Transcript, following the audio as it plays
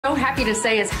So happy to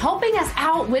say is helping us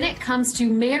out when it comes to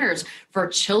manners for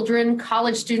children,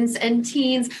 college students, and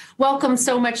teens. Welcome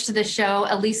so much to the show,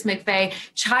 Elise McVeigh,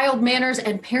 child manners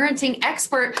and parenting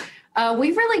expert.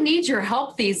 We really need your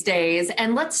help these days.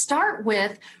 And let's start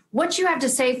with what you have to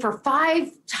say for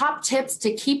 5 top tips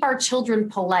to keep our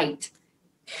children polite.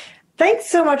 Thanks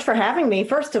so much for having me.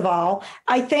 First of all,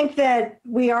 I think that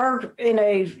we are in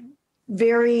a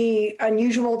very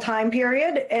unusual time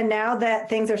period. And now that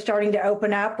things are starting to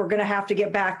open up, we're going to have to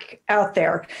get back out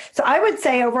there. So I would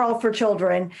say overall for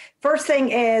children, first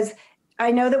thing is,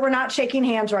 I know that we're not shaking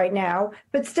hands right now,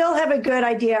 but still have a good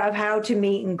idea of how to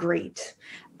meet and greet.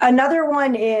 Another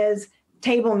one is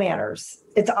table manners.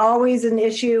 It's always an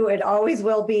issue. It always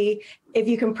will be. If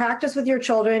you can practice with your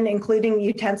children, including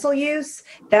utensil use,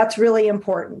 that's really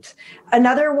important.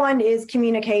 Another one is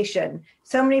communication.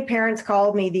 So many parents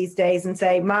call me these days and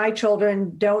say, my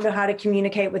children don't know how to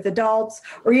communicate with adults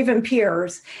or even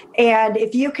peers. And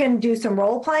if you can do some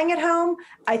role playing at home,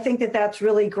 I think that that's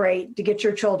really great to get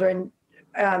your children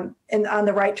on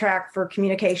the right track for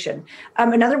communication.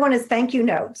 Another one is thank you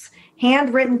notes.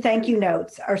 Handwritten thank you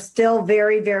notes are still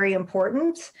very, very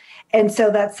important. And so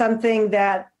that's something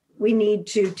that we need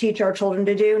to teach our children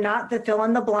to do, not the fill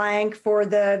in the blank for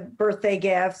the birthday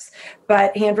gifts,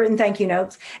 but handwritten thank you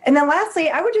notes. And then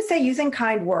lastly, I would just say using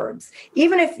kind words.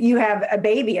 Even if you have a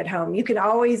baby at home, you can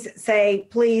always say,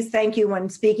 please, thank you when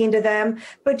speaking to them,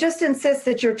 but just insist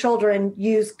that your children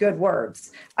use good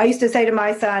words. I used to say to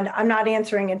my son, I'm not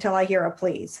answering until I hear a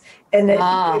please. And it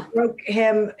broke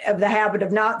him of the habit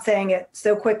of not saying it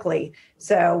so quickly.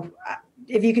 So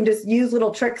if you can just use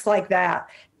little tricks like that,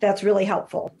 that's really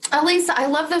helpful. Elise, I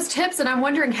love those tips. And I'm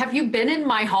wondering, have you been in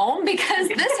my home? Because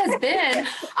this has been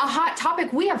a hot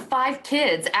topic. We have 5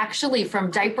 kids, actually,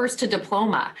 from diapers to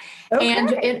diploma.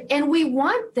 Okay. And we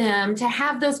want them to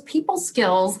have those people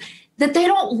skills that they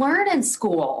don't learn in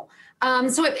school.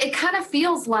 So it kind of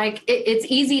feels like it's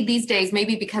easy these days,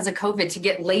 maybe because of COVID, to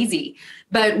get lazy.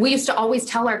 But we used to always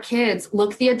tell our kids,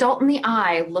 look the adult in the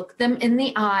eye, look them in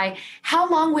the eye. How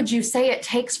long would you say it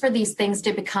takes for these things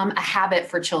to become a habit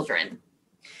for children?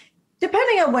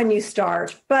 Depending on when you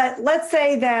start, but let's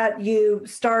say that you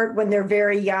start when they're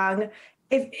very young.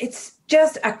 If it's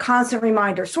just a constant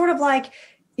reminder, sort of like,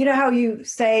 you know how you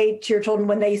say to your children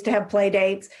when they used to have play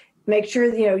dates, make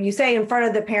sure, you say in front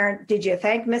of the parent, did you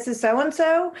thank Mrs.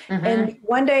 So-and-so? Mm-hmm. And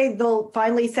one day they'll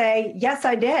finally say, yes,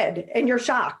 I did. And you're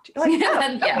shocked. You're like,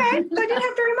 oh, okay, so I didn't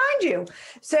have to remind you.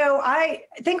 So I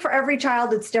think for every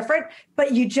child it's different,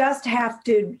 but you just have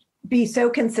to be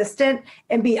so consistent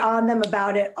and be on them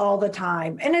about it all the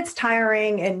time. And it's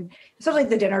tiring, and especially at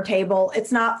the dinner table,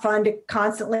 it's not fun to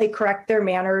constantly correct their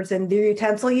manners and their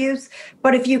utensil use.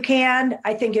 But if you can,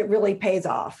 I think it really pays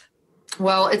off.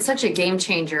 Well, it's such a game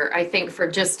changer, I think, for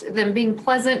just them being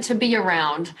pleasant to be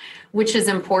around, which is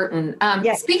important.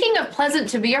 Yes. Speaking of pleasant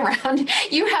to be around,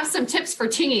 you have some tips for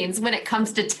teens when it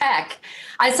comes to tech.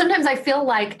 Sometimes I feel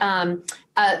like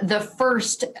the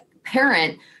first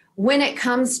parent when it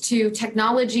comes to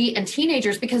technology and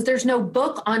teenagers, because there's no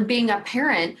book on being a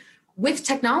parent with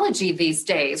technology these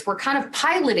days. We're kind of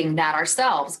piloting that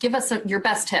ourselves. Give us your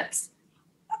best tips.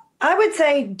 I would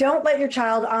say don't let your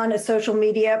child on a social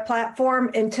media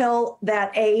platform until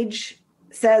that age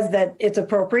says that it's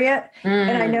appropriate.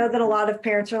 And I know that a lot of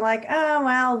parents are like, oh,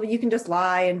 well, you can just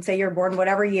lie and say you're born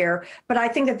whatever year. But I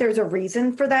think that there's a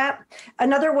reason for that.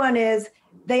 Another one is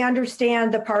they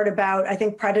understand the part about, I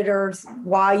think, predators,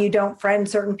 why you don't friend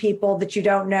certain people that you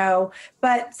don't know.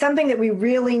 But something that we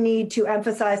really need to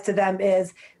emphasize to them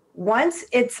is once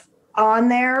it's on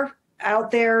there,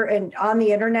 out there and on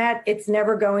the internet, it's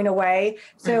never going away.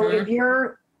 So if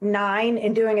you're 9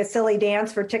 and doing a silly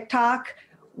dance for TikTok,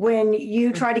 when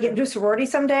you try to get into a sorority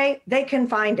someday, they can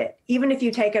find it. Even if you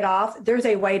take it off, there's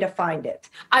a way to find it.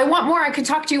 I want more. I could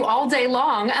talk to you all day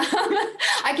long.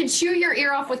 I could chew your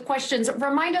ear off with questions.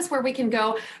 Remind us where we can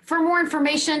go for more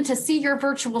information, to see your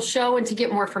virtual show, and to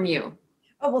get more from you.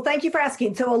 Oh, well, thank you for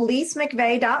asking. So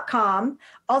EliseMcVeigh.com.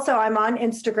 Also, I'm on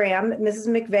Instagram, Mrs.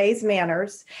 McVeigh's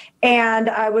Manners. And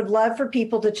I would love for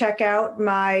people to check out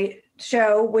my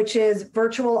show, which is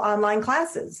virtual online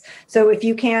classes. So if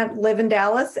you can't live in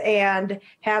Dallas and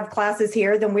have classes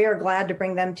here, then we are glad to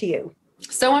bring them to you.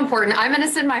 So important. I'm going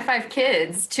to send my 5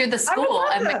 kids to the school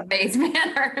at McVeigh's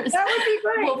Manners. That would be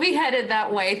great. We'll be headed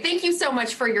that way. Thank you so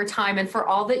much for your time and for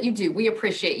all that you do. We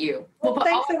appreciate you. Well, we'll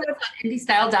put all of this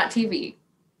on IndyStyle.tv.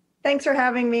 Thanks for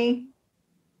having me.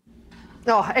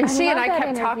 Oh, and she and I love that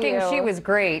kept talking. interview. She was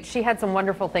great. She had some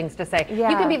wonderful things to say. Yeah.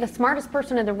 You can be the smartest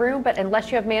person in the room, but unless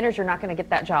you have manners, you're not going to get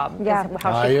that job. Yeah. Is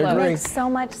how I she agree. flows. Makes so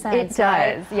much sense. It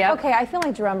right? does, yep. Okay, I feel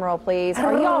like drum roll, please.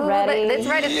 Are you all ready? That's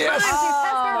right. It's Yes. time to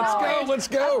test our knowledge Let's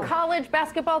go. of college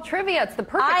basketball trivia. It's the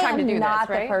perfect I time to do am not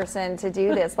this, right? the person to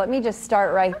do this. Let me just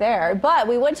start right there. But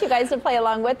we want you guys to play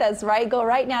along with us, right? Go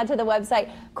right now to the website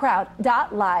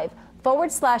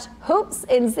crowd.live/hoops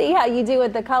and see how you do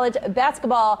with the college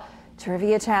basketball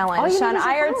trivia challenge. All you Sean need is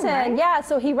your phone, Ireton, right? yeah,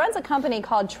 so he runs a company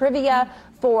called Trivia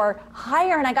for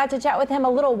Hire, and I got to chat with him a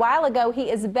little while ago. He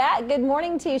is back. Good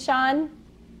morning to you, Sean.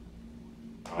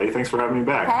 Hey, thanks for having me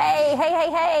back.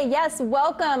 Hey, yes,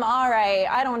 welcome. All right,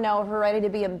 I don't know if we're ready to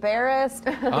be embarrassed.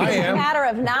 I It's a am. matter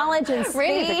of knowledge and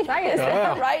Randy's speed. excited. Is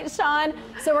that right, Sean?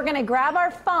 So we're gonna grab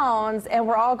our phones and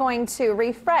we're all going to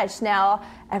refresh. Now,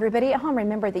 everybody at home,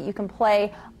 remember that you can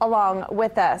play along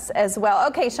with us as well.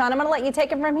 Okay, Sean, I'm gonna let you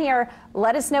take it from here.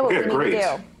 Let us know what Okay, we need great.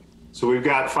 to do. So we've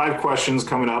got 5 questions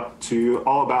coming up to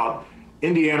all about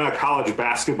Indiana college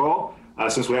basketball,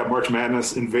 since we have March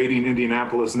Madness invading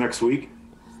Indianapolis next week.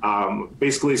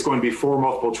 Basically, it's going to be 4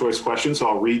 multiple choice questions. So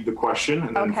I'll read the question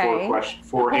and then Okay.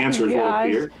 4 answers will gosh.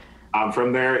 appear.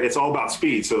 From there, it's all about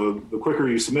speed. So the quicker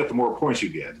you submit, the more points you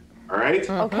get. All right?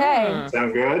 Okay.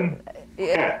 Sound good?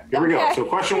 Yeah, here we go. Okay. So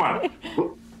question 1.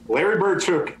 Larry Bird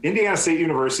took Indiana State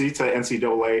University to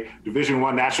NCAA Division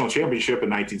I National Championship in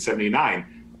 1979.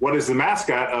 What is the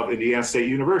mascot of Indiana State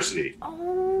University?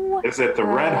 Oh, Is it the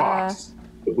Red Hawks,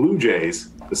 the Blue Jays,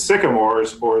 the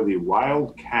Sycamores, or the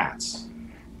Wildcats?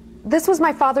 This was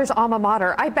my father's alma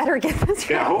mater. I better get this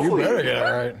Yeah, right. You hopefully. better get it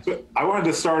right. So I wanted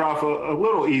to start off a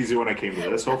little easy when I came to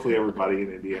this. Hopefully everybody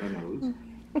in Indiana knows.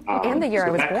 And the year I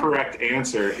was that born. correct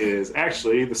answer is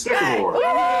actually the Sycamores.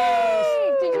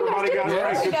 Yay! Did you guys Everybody got it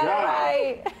right. You Good got it job.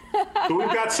 right. So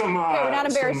we've got some. We're not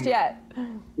embarrassed some- yet.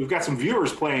 We've got some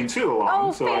viewers playing too along.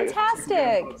 Oh, so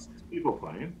fantastic. People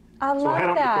playing. I So love head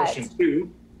on to that. question 2.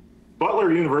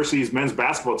 Butler University's men's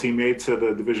basketball team made to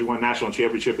the Division I National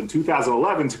Championship in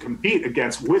 2011 to compete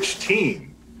against which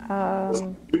team?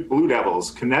 The Blue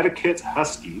Devils, Connecticut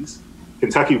Huskies,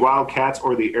 Kentucky Wildcats,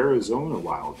 or the Arizona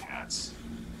Wildcats?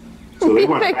 So they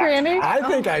went Pick back Randy. to I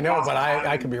think I know, but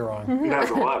I could be wrong.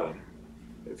 2011.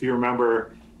 If you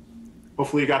remember,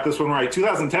 hopefully you got this one right.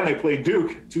 2010 they played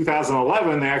Duke.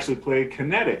 2011 they actually played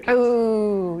Connecticut.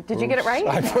 Ooh, did you get it right?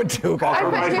 I put Duke. I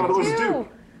Everybody bet thought it was you Duke.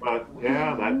 But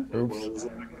yeah, that was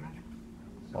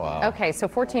Wow. Okay, so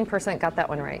 14% got that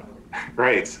one right.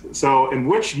 right. So in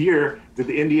which year did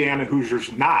the Indiana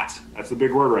Hoosiers not? That's the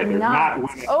big word right there. Not win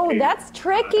Oh, a that's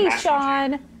tricky, national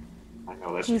Sean. I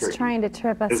know that's He's tricky. trying to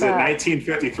trip us Is it up.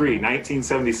 1953,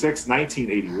 1976,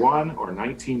 1981, or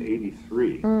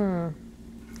 1983?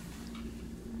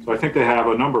 So I think they have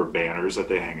a number of banners that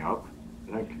they hang up.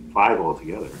 I think 5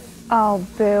 altogether. Oh,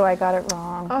 boo, I got it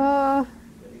wrong.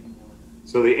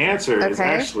 So the answer is Okay,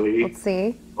 actually, let's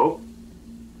see.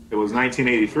 it was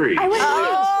 1983. I was You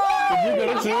get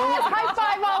it too? High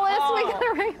five, Alice. We got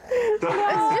it right.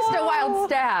 It's just a wild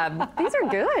stab. These are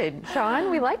good, Sean.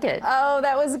 We like it. Oh,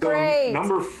 that was So great.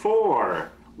 number 4,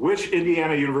 which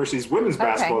Indiana University's women's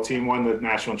basketball team won the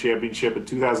national championship in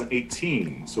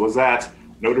 2018? So was that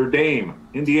Notre Dame,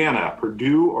 Indiana,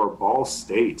 Purdue, or Ball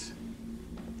State?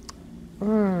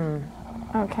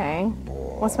 Okay.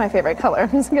 What's my favorite color?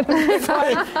 I'm just going to pick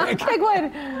one. Pick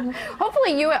one.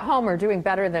 Hopefully you at home are doing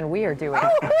better than we are doing.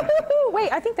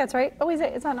 Wait, I think that's right. Oh, is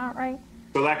that not right?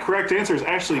 So that correct answer is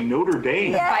actually Notre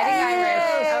Dame. Fighting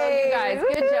Irish. Oh, you guys,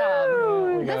 good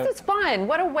job. got This is fun.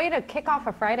 What a way to kick off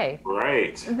a Friday.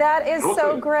 Right. That is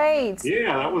so Okay. great.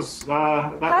 Yeah, that was.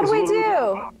 How'd we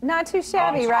do? Not too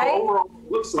shabby, So right? Overall,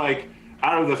 it looks like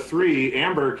out of the 3,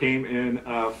 Amber came in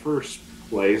first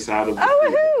place out of the 3,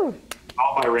 Oh, woohoo!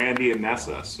 followed by Randy and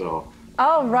Nessa. So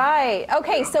All right.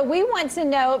 Okay, so we want to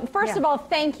know, first of all,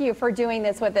 thank you for doing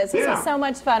this with us. This Yeah. was so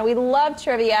much fun. We love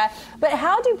trivia. But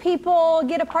how do people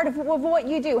get a part of what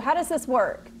you do? How does this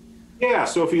work? yeah,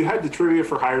 so if you head to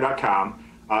triviaforhire.com,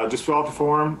 just fill out the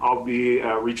form. I'll be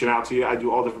reaching out to you. I do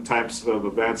all different types of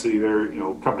events, either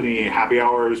company happy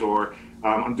hours, or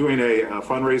I'm doing a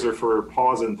fundraiser for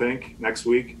Pause and Think next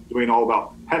week, doing all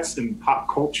about pets and pop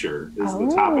culture is the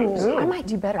topic. So, I might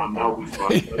do better at that'll that.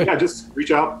 be fun. But yeah, just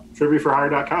reach out,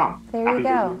 triviaforhire.com. There Happy you to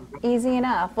go. do it. Easy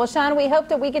enough. Well, Sean, we hope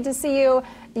that we get to see you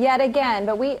yet again.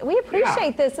 But we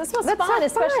appreciate this. This was That's fun, so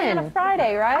especially on a fun.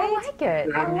 Friday, right? I like it.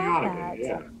 Thanks for having me love on that. again.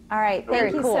 Yeah. All right. Very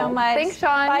Thank you cool. so much. Thanks,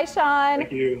 Sean. Bye, Sean.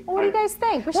 Thank you. What do you Bye. guys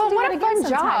think? We should Well, do what that a again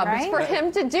fun sometime, job right? for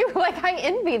him to do. Like, I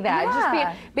envy that.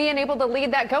 Yeah. Just being able to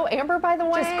lead that. Go, Amber, by the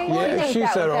way. cool. Yeah, Coordinate she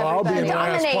that said, with "Oh, I'll be in everybody.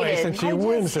 last place," Dominated. and she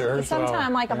wins here.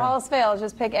 Sometime, like, if yeah. all else fails,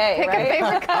 just pick A, Pick right? a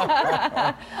favorite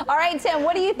color. All right, Tim,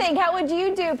 what do you think? How would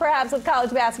you do, perhaps, with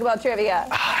college basketball trivia?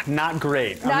 Not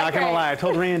great. I'm Not not going great. to lie. I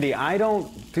told Randy I don't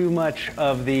do much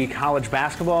of the college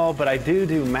basketball, but I do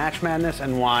Match Madness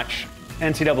and watch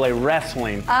NCAA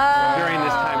wrestling during this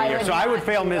time I of year. would So I would not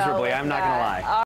fail do well miserably. with I'm not going to that. lie.